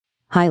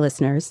Hi,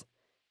 listeners.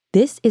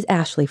 This is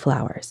Ashley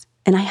Flowers,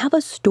 and I have a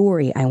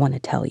story I want to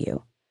tell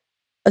you.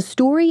 A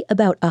story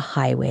about a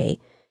highway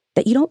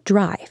that you don't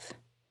drive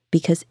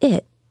because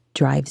it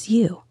drives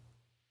you.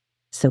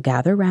 So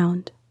gather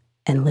round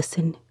and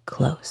listen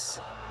close.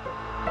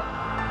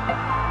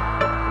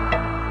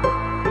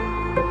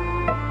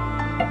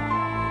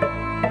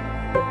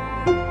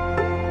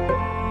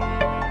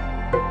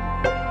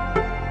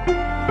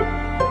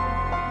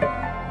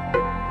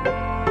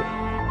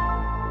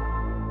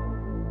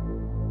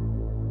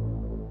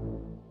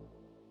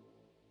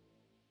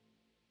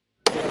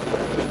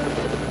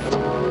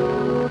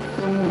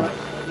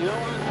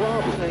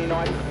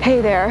 Hey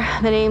there,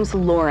 the name's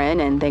Lauren,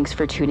 and thanks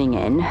for tuning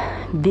in.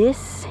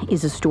 This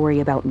is a story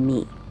about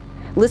me.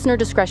 Listener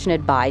discretion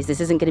advised.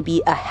 This isn't going to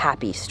be a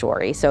happy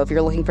story, so if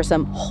you're looking for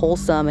some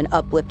wholesome and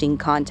uplifting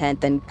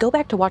content, then go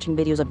back to watching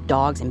videos of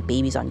dogs and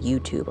babies on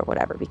YouTube or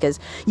whatever, because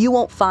you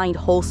won't find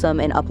wholesome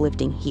and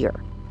uplifting here.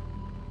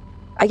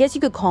 I guess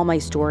you could call my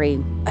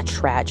story a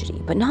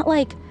tragedy, but not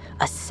like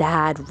a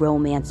sad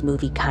romance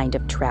movie kind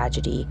of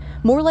tragedy.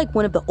 More like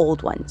one of the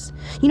old ones.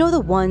 You know, the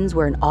ones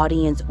where an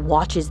audience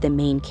watches the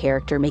main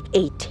character make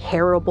a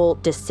terrible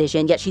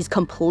decision, yet she's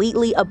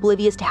completely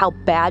oblivious to how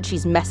bad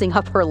she's messing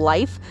up her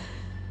life?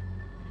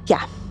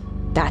 Yeah,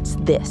 that's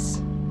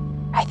this.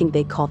 I think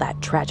they call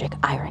that tragic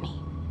irony.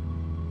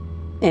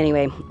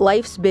 Anyway,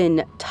 life's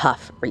been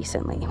tough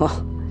recently.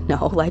 Well,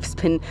 no, life's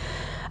been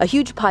a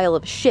huge pile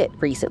of shit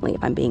recently,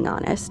 if I'm being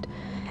honest.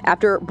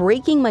 After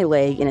breaking my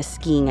leg in a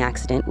skiing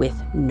accident with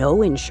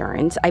no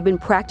insurance, I've been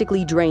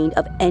practically drained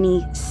of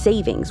any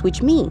savings,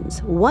 which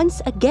means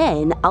once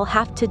again, I'll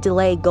have to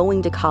delay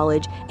going to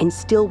college and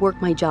still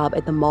work my job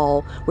at the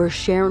mall where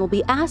Sharon will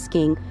be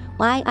asking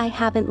why I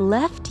haven't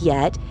left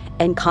yet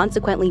and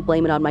consequently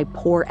blame it on my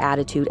poor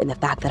attitude and the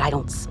fact that I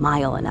don't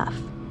smile enough.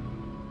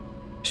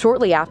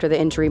 Shortly after the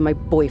injury, my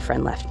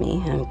boyfriend left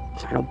me, and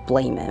I don't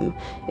blame him.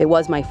 It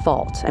was my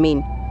fault. I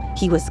mean,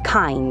 he was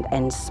kind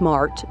and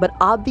smart, but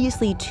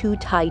obviously too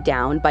tied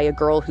down by a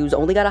girl who's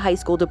only got a high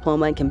school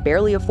diploma and can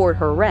barely afford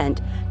her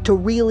rent to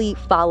really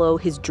follow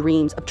his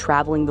dreams of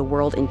traveling the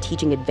world and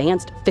teaching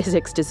advanced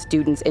physics to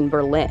students in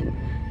Berlin.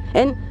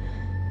 And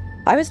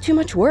I was too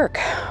much work,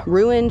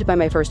 ruined by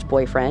my first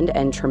boyfriend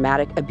and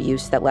traumatic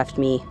abuse that left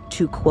me,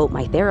 to quote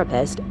my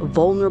therapist,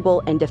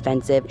 vulnerable and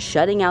defensive,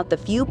 shutting out the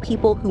few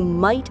people who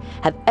might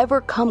have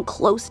ever come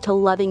close to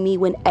loving me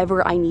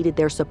whenever I needed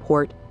their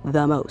support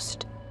the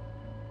most.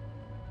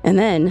 And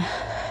then,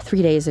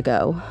 3 days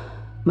ago,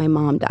 my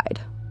mom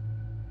died.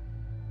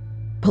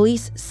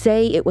 Police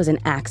say it was an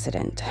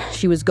accident.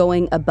 She was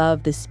going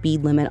above the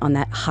speed limit on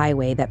that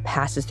highway that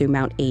passes through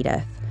Mount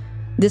Edith.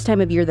 This time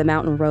of year, the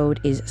mountain road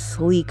is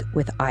sleek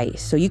with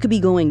ice, so you could be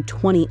going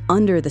 20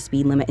 under the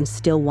speed limit and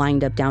still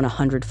wind up down a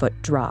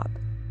 100-foot drop.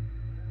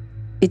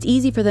 It's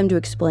easy for them to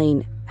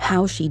explain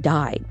how she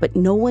died, but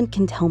no one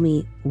can tell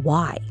me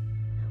why.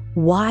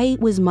 Why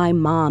was my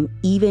mom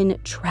even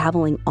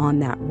traveling on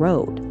that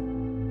road?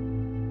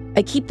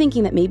 I keep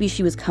thinking that maybe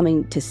she was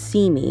coming to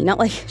see me, not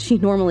like she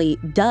normally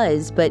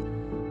does, but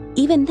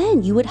even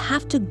then, you would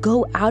have to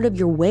go out of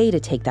your way to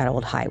take that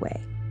old highway.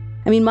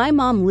 I mean, my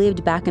mom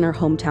lived back in her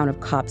hometown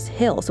of Copp's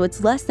Hill, so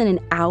it's less than an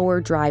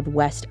hour drive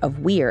west of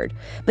Weird,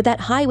 but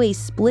that highway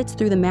splits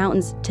through the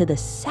mountains to the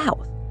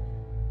south.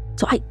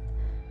 So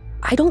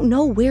I don't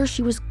know where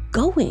she was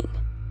going.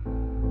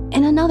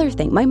 And another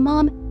thing, my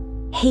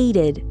mom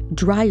hated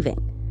driving.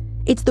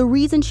 It's the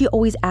reason she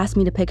always asked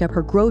me to pick up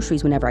her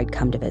groceries whenever I'd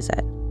come to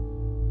visit.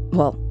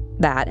 Well,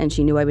 that, and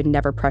she knew I would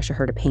never pressure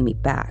her to pay me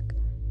back.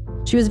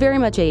 She was very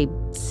much a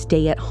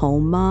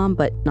stay-at-home mom,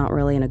 but not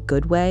really in a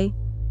good way.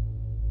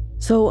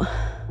 So,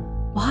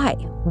 why?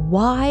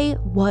 Why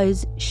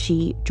was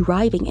she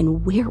driving,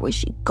 and where was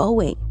she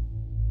going?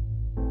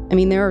 I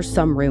mean, there are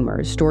some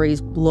rumors,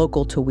 stories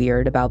local to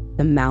Weird, about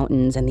the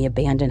mountains and the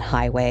abandoned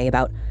highway,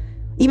 about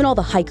even all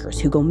the hikers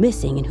who go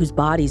missing and whose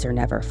bodies are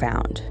never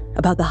found,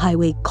 about the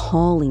highway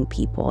calling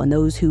people and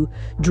those who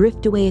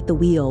drift away at the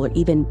wheel or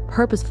even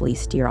purposefully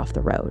steer off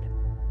the road.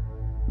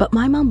 But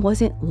my mom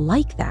wasn't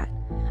like that.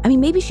 I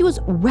mean, maybe she was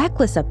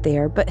reckless up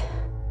there, but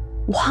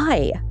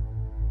why?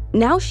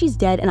 Now she's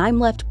dead and I'm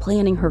left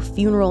planning her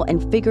funeral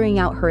and figuring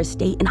out her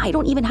estate, and I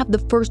don't even have the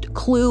first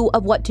clue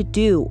of what to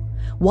do.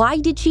 Why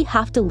did she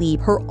have to leave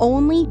her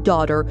only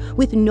daughter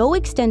with no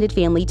extended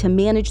family to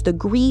manage the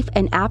grief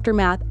and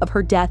aftermath of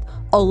her death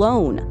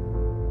alone?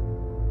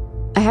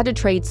 I had to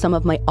trade some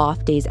of my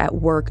off days at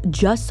work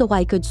just so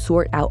I could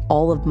sort out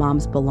all of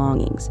Mom's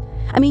belongings.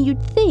 I mean,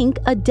 you'd think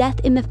a death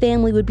in the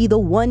family would be the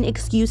one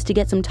excuse to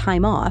get some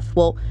time off.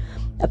 Well,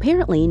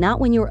 apparently not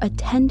when your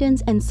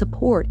attendance and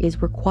support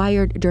is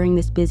required during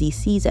this busy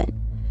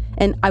season.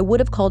 And I would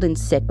have called in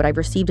sick, but I've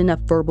received enough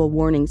verbal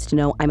warnings to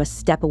know I'm a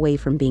step away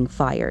from being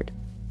fired.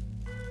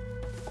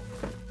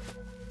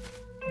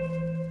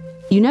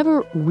 You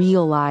never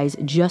realize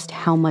just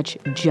how much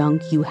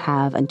junk you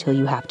have until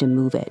you have to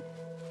move it.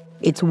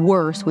 It's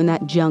worse when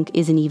that junk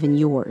isn't even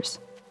yours.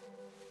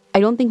 I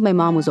don't think my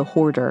mom was a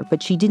hoarder,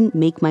 but she didn't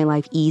make my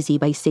life easy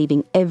by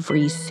saving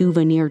every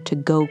souvenir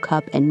to-go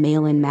cup and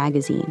mail-in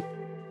magazine.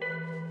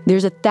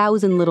 There's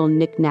 1,000 little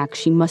knickknacks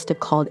she must have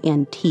called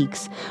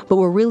antiques, but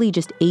were really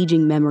just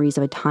aging memories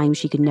of a time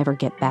she could never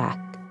get back.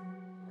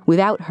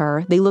 Without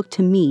her, they look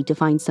to me to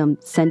find some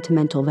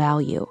sentimental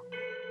value.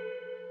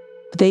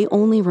 But they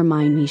only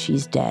remind me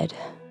she's dead,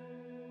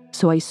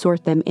 so I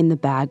sort them in the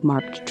bag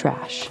marked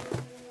trash.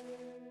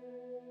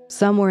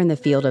 Somewhere in the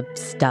field of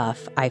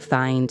stuff, I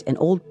find an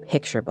old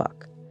picture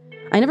book.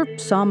 I never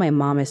saw my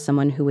mom as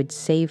someone who would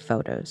save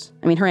photos.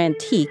 I mean, her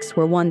antiques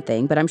were one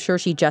thing, but I'm sure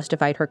she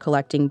justified her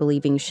collecting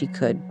believing she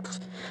could,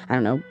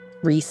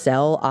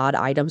 resell odd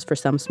items for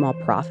some small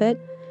profit.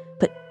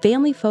 But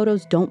family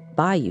photos don't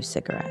buy you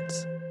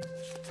cigarettes.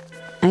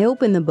 I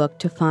open the book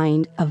to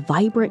find a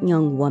vibrant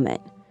young woman.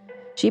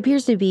 She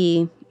appears to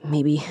be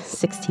maybe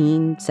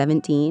 16,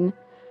 17.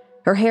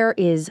 Her hair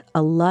is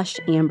a lush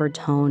amber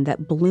tone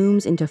that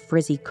blooms into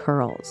frizzy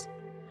curls.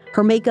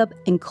 Her makeup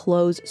and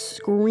clothes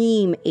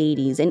scream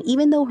 80s, and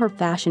even though her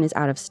fashion is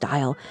out of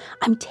style,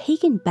 I'm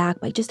taken back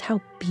by just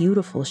how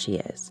beautiful she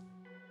is.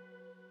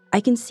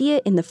 I can see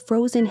it in the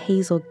frozen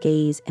hazel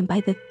gaze and by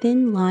the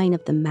thin line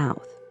of the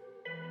mouth.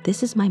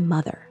 This is my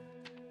mother.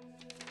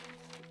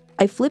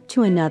 I flip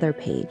to another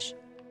page.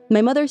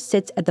 My mother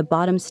sits at the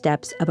bottom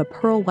steps of a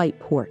pearl white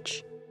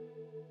porch.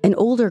 An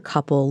older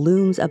couple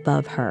looms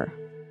above her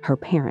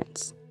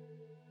parents.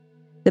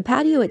 The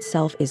patio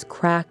itself is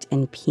cracked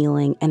and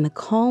peeling, and the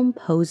calm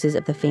poses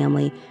of the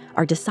family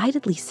are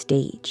decidedly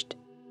staged.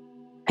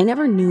 I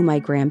never knew my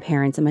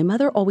grandparents, and my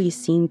mother always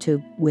seemed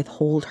to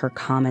withhold her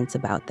comments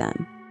about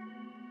them.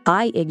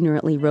 I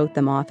ignorantly wrote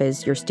them off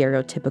as your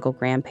stereotypical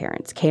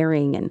grandparents,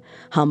 caring and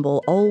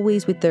humble,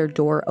 always with their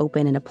door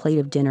open and a plate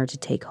of dinner to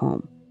take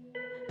home.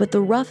 But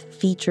the rough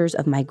features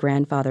of my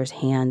grandfather's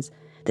hands,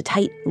 the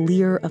tight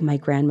leer of my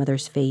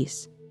grandmother's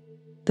face,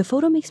 the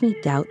photo makes me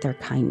doubt their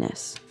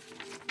kindness.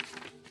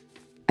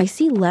 I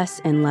see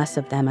less and less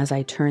of them as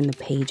I turn the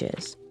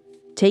pages.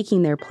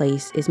 Taking their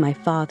place is my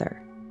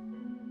father.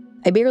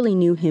 I barely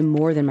knew him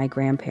more than my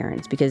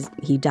grandparents because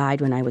he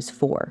died when I was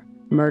 4,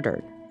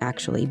 murdered,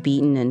 actually,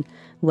 beaten and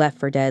left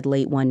for dead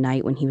late one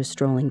night when he was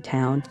strolling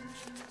town.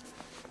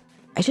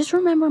 I just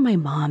remember my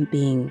mom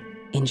being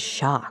in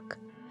shock.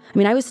 I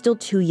mean, I was still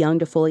too young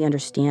to fully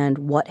understand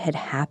what had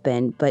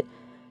happened, but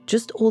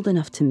just old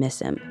enough to miss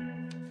him.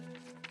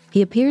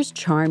 He appears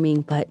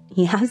charming, but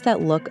he has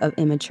that look of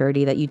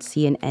immaturity that you'd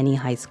see in any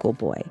high school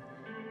boy.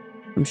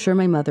 I'm sure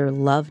my mother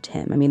loved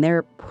him. I mean,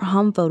 their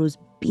prom photos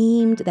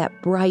beamed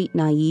that bright,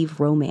 naive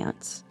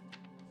romance.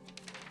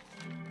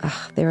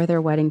 There are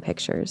their wedding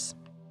pictures.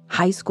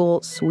 High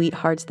school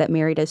sweethearts that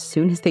married as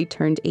soon as they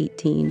turned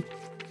 18.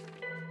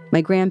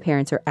 My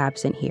grandparents are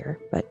absent here,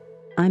 but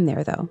I'm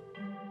there, though.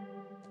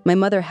 My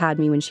mother had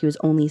me when she was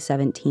only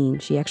 17.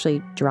 She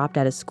actually dropped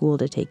out of school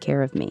to take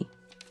care of me.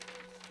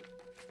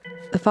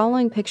 The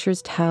following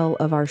pictures tell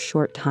of our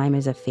short time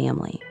as a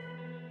family.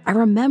 I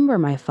remember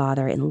my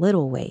father in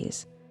little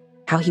ways.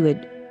 How he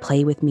would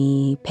play with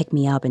me, pick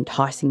me up and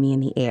tossing me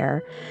in the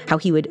air. How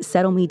he would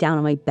settle me down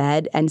on my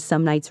bed and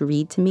some nights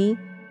read to me.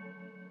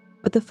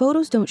 But the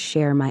photos don't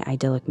share my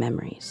idyllic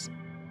memories.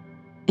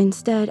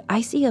 Instead,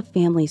 I see a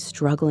family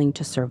struggling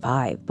to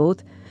survive,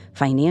 both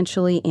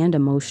financially and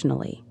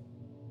emotionally.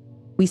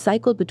 We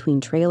cycled between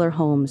trailer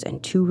homes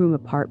and 2-room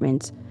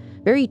apartments,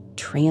 very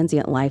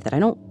transient life that I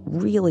don't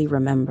really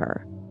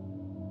remember.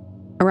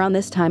 Around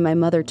this time, my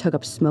mother took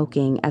up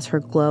smoking as her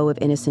glow of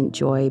innocent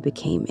joy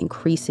became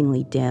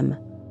increasingly dim.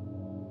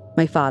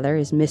 My father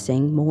is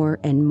missing more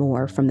and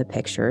more from the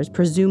pictures,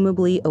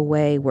 presumably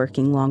away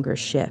working longer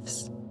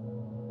shifts.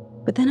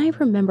 But then I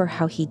remember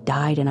how he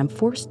died, and I'm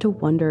forced to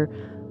wonder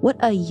what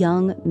a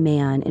young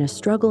man in a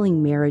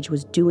struggling marriage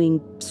was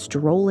doing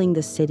strolling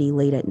the city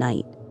late at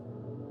night.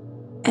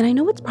 And I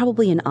know it's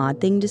probably an odd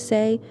thing to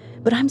say,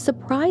 but I'm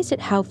surprised at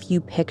how few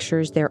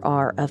pictures there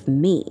are of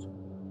me.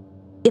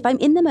 If I'm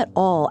in them at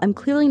all, I'm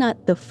clearly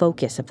not the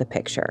focus of the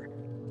picture.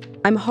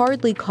 I'm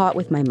hardly caught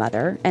with my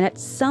mother, and at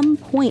some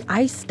point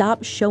I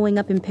stop showing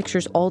up in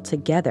pictures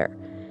altogether.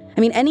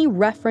 I mean, any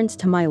reference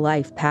to my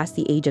life past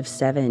the age of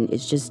 7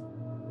 is just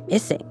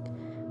missing.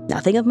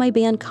 Nothing of my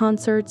band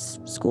concerts,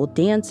 school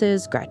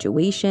dances,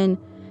 graduation.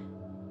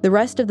 The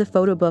rest of the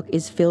photo book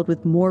is filled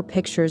with more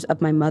pictures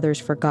of my mother's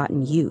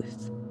forgotten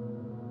youth.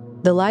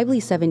 The lively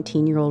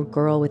 17-year-old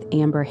girl with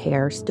amber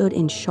hair stood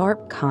in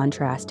sharp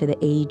contrast to the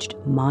aged,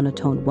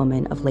 monotone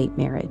woman of late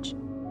marriage.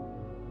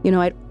 You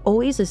know, I'd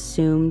always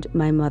assumed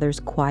my mother's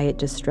quiet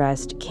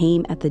distress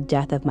came at the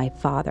death of my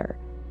father.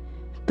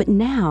 But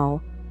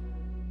now,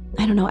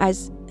 I don't know,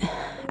 as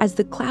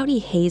the cloudy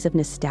haze of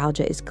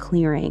nostalgia is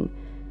clearing,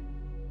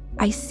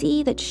 I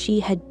see that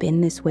she had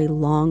been this way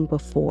long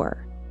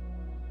before.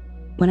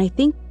 When I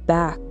think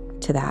back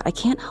to that, I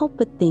can't help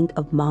but think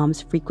of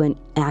Mom's frequent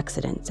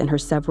accidents and her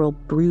several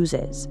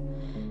bruises.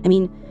 I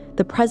mean,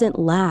 the present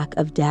lack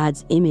of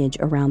Dad's image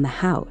around the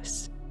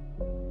house.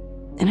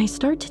 And I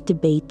start to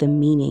debate the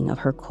meaning of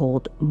her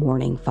cold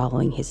morning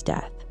following his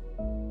death.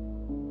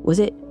 Was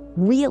it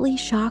really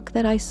shock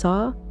that I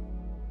saw?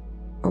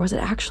 Or was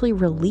it actually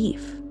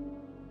relief?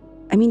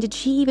 I mean, did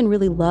she even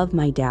really love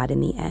my dad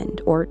in the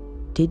end? Or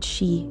did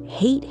she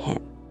hate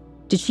him?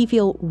 Did she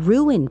feel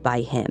ruined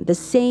by him the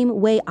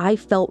same way I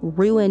felt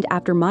ruined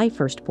after my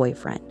first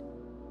boyfriend?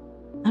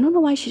 I don't know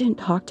why she didn't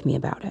talk to me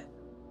about it.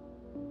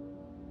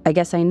 I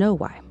guess I know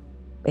why.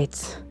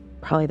 It's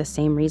probably the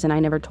same reason I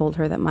never told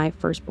her that my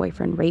first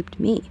boyfriend raped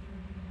me.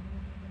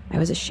 I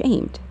was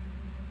ashamed.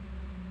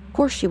 Of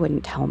course she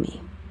wouldn't tell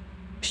me.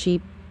 Was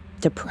she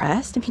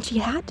depressed? I mean, she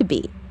had to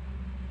be.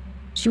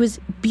 She was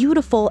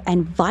beautiful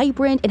and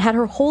vibrant and had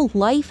her whole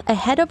life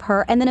ahead of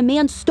her, and then a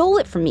man stole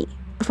it from me,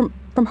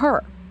 from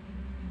her.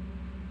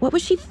 What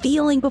was she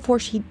feeling before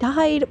she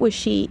died? Was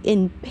she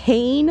in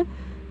pain?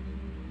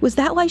 Was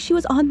that why she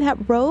was on that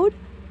road?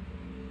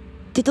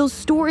 Did those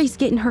stories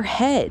get in her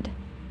head?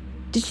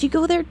 Did she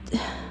go there?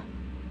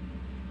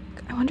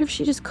 I wonder if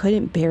she just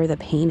couldn't bear the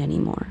pain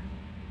anymore.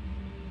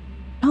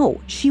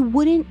 No, she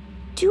wouldn't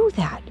do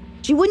that.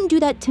 She wouldn't do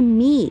that to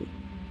me.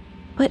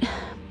 But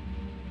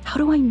how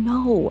do I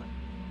know?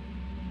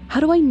 How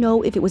do I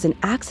know if it was an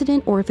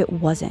accident or if it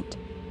wasn't?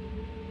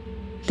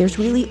 There's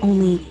really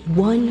only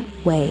one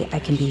way I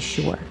can be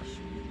sure.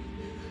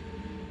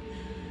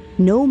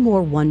 No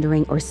more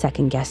wondering or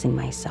second-guessing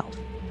myself.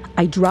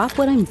 I drop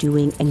what I'm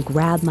doing and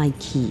grab my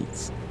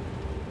keys.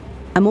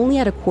 I'm only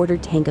at a quarter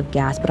tank of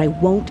gas, but I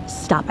won't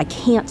stop. I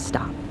can't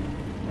stop.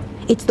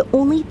 It's the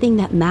only thing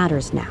that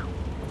matters now.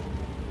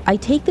 I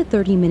take the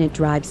 30-minute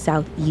drive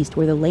southeast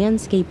where the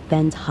landscape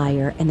bends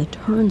higher and the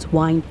turns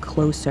wind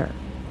closer.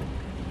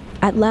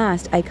 At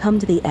last, I come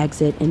to the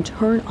exit and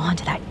turn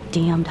onto that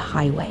damned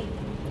highway.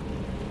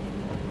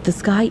 The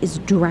sky is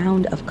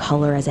drowned of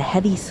color as a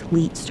heavy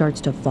sleet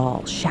starts to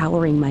fall,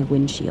 showering my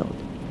windshield.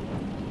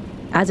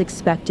 As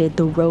expected,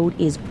 the road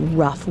is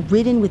rough,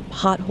 ridden with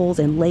potholes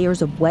and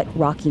layers of wet,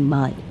 rocky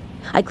mud.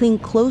 I cling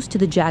close to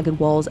the jagged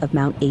walls of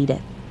Mount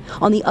Edith.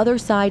 On the other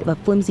side of a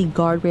flimsy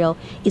guardrail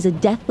is a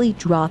deathly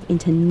drop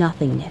into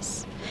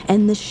nothingness,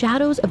 and the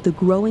shadows of the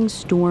growing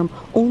storm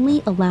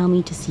only allow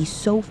me to see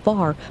so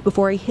far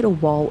before I hit a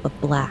wall of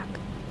black.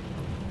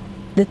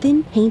 The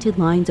thin painted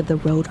lines of the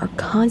road are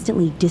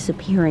constantly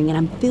disappearing, and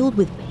I'm filled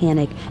with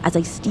panic as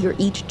I steer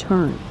each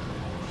turn.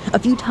 A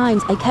few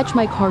times, I catch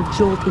my car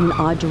jolt in an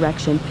odd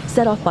direction,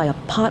 set off by a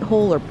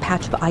pothole or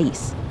patch of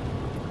ice.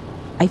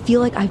 I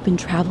feel like I've been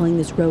traveling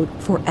this road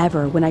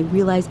forever when I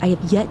realize I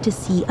have yet to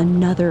see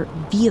another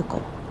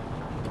vehicle.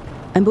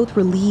 I'm both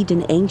relieved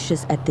and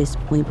anxious at this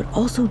point, but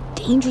also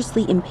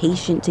dangerously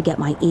impatient to get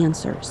my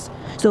answers.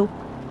 So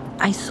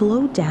I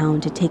slow down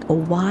to take a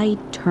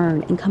wide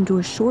turn and come to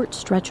a short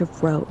stretch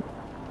of road.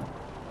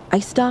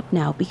 I stop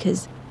now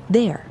because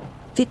there,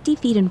 50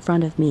 feet in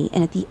front of me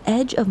and at the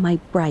edge of my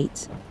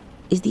brights,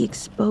 is the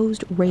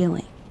exposed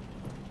railing,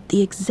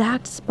 the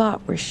exact spot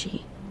where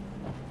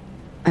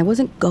I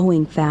wasn't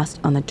going fast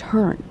on the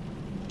turn.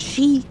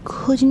 She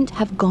couldn't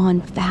have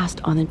gone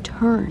fast on the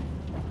turn.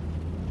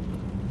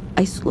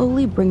 I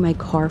slowly bring my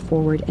car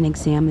forward and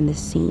examine the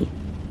scene.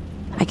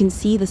 I can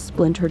see the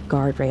splintered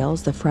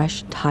guardrails, the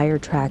fresh tire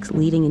tracks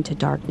leading into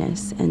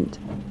darkness, and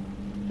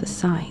the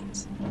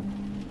signs.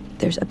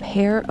 There's a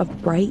pair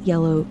of bright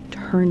yellow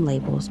turn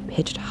labels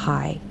pitched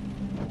high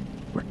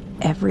where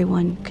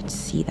everyone could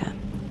see them.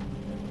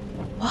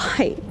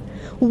 Why?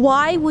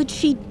 Why would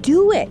she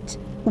do it?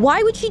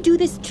 Why would she do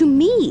this to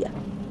me?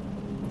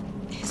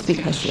 It's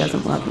because she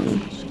doesn't love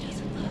me.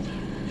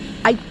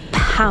 I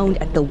pound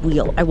at the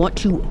wheel. I want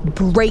to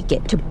break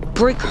it, to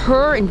break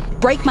her and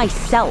break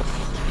myself.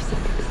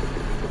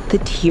 The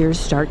tears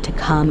start to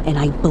come and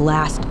I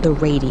blast the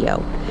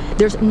radio.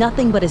 There's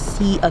nothing but a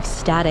sea of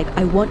static.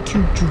 I want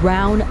to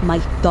drown my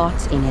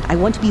thoughts in it. I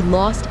want to be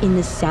lost in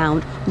the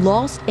sound,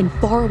 lost and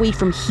far away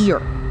from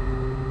here.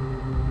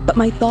 But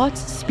my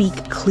thoughts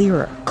speak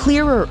clearer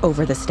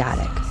over the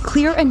static.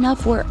 Clear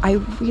enough where I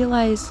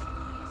realize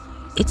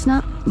it's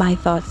not my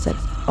thoughts at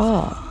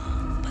all,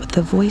 but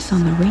the voice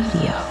on the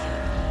radio.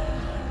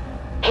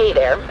 Hey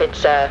there,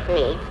 it's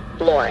me,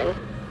 Lauren.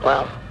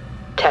 Well,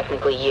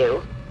 technically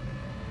you.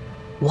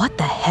 What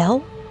the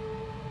hell?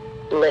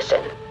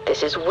 Listen,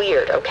 this is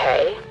weird,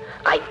 okay?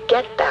 I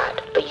get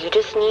that, but you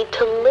just need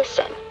to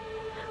listen.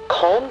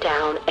 Calm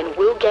down and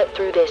we'll get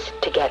through this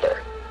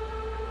together.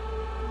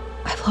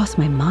 I've lost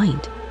my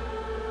mind.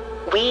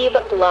 We've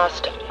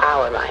lost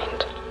our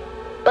mind.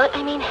 But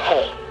I mean,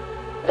 hey,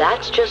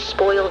 that's just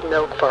spoiled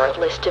milk for our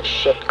list of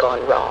shit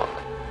gone wrong.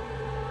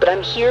 But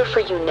I'm here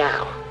for you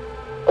now.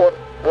 Or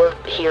we're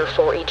here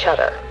for each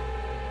other.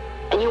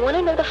 And you want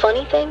to know the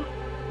funny thing?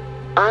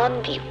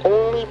 I'm the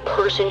only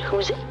person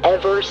who's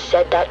ever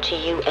said that to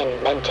you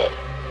and meant it.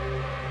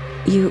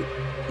 You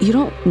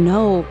don't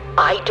know.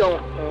 I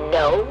don't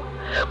know?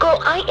 Girl,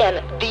 I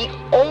am the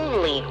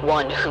only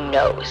one who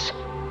knows.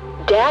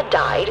 Dad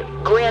died,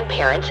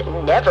 grandparents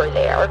never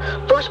there,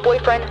 first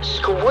boyfriend,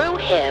 screw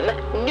him,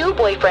 new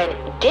boyfriend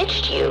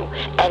ditched you,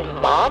 and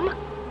mom?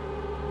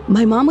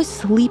 My mom was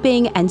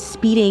sleeping and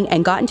speeding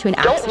and got into an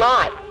accident. Don't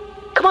lie.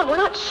 Come on, we're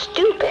not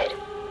stupid.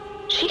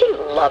 She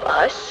didn't love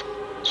us.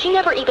 She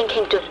never even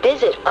came to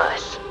visit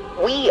us.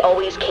 We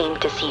always came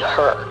to see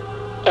her.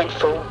 And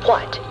for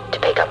what? To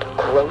pick up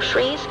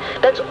groceries?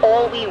 That's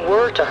all we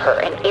were to her,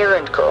 an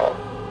errand girl.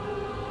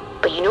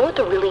 But you know what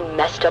the really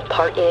messed up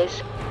part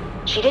is?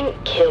 She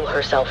didn't kill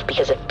herself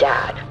because of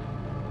Dad.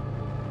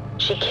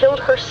 She killed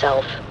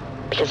herself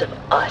because of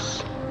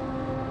us.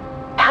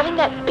 Having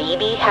that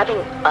baby, having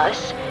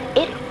us,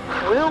 it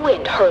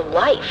ruined her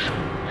life.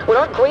 When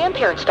our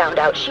grandparents found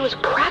out, she was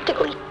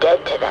practically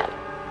dead to them.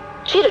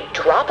 She had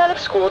to drop out of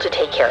school to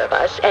take care of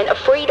us, and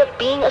afraid of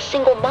being a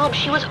single mom,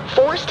 she was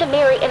forced to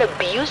marry an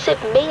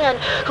abusive man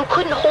who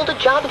couldn't hold a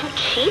job and who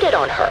cheated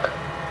on her.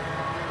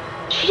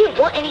 She didn't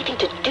want anything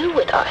to do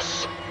with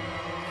us.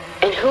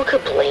 And who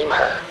could blame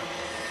her?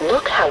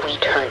 Look how we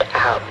turned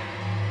out.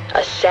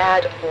 A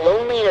sad,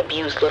 lonely and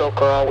abused little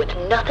girl with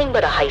nothing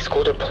but a high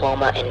school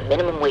diploma and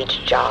minimum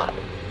wage job.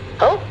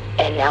 Oh,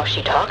 and now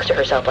she talks to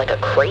herself like a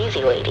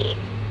crazy lady.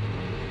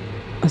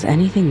 Was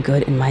anything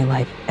good in my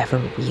life ever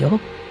real?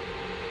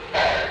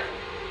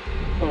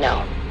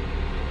 No.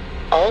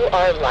 All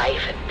our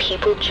life,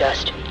 people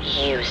just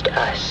used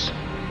us.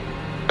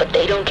 But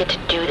they don't get to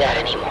do that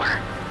anymore.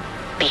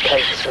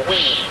 Because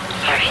we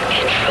are in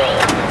control.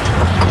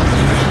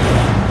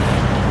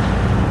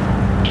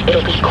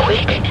 It'll be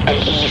quick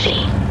and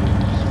easy.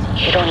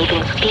 You don't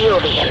even feel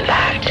the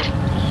impact.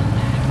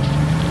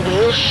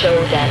 We'll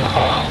show them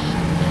all.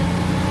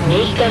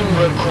 Make them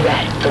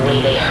regret the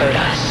way they hurt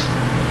us.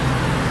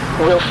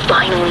 We'll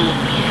finally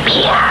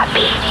be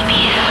happy.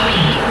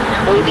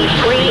 We'll be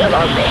free of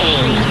our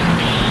pain.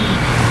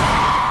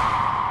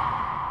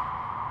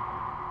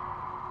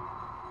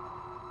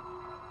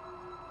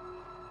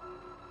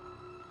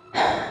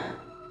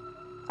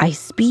 I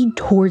speed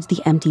towards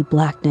the empty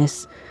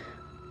blackness,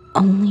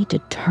 only to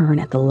turn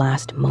at the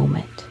last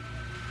moment.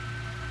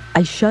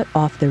 I shut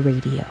off the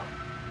radio.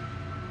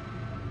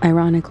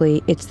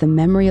 Ironically, it's the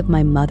memory of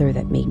my mother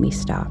that made me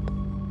stop.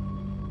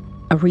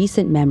 A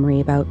recent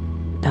memory about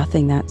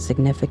nothing that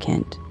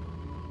significant,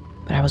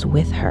 but I was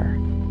with her,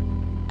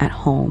 at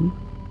home,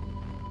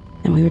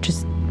 and we were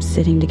just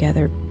sitting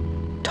together,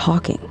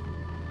 talking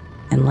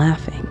and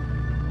laughing.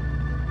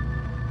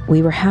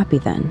 We were happy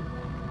then,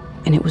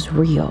 and it was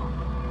real.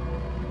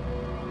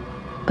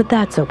 But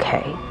that's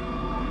okay,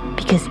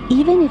 because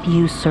even if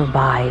you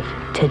survive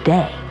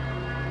today,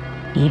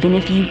 even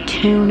if you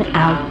tune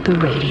out the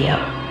radio,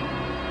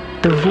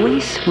 the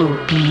voice will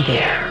be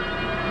there,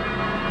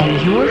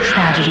 and your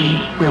tragedy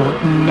will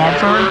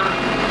never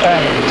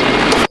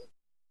end.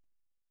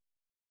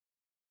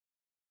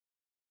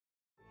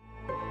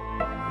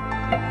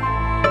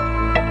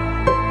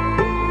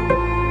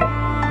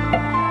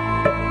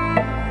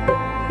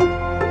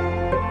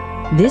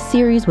 This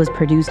series was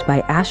produced by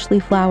Ashley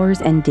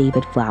Flowers and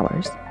David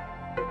Flowers.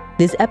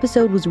 This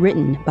episode was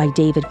written by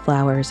David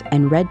Flowers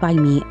and read by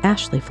me,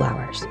 Ashley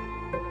Flowers.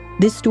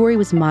 This story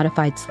was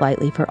modified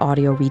slightly for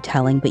audio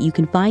retelling, but you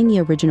can find the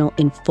original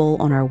in full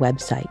on our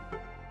website.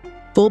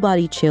 Full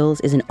Body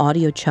Chills is an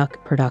Audio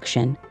Chuck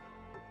production.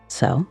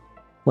 So,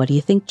 what do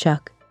you think,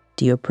 Chuck?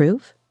 Do you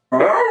approve?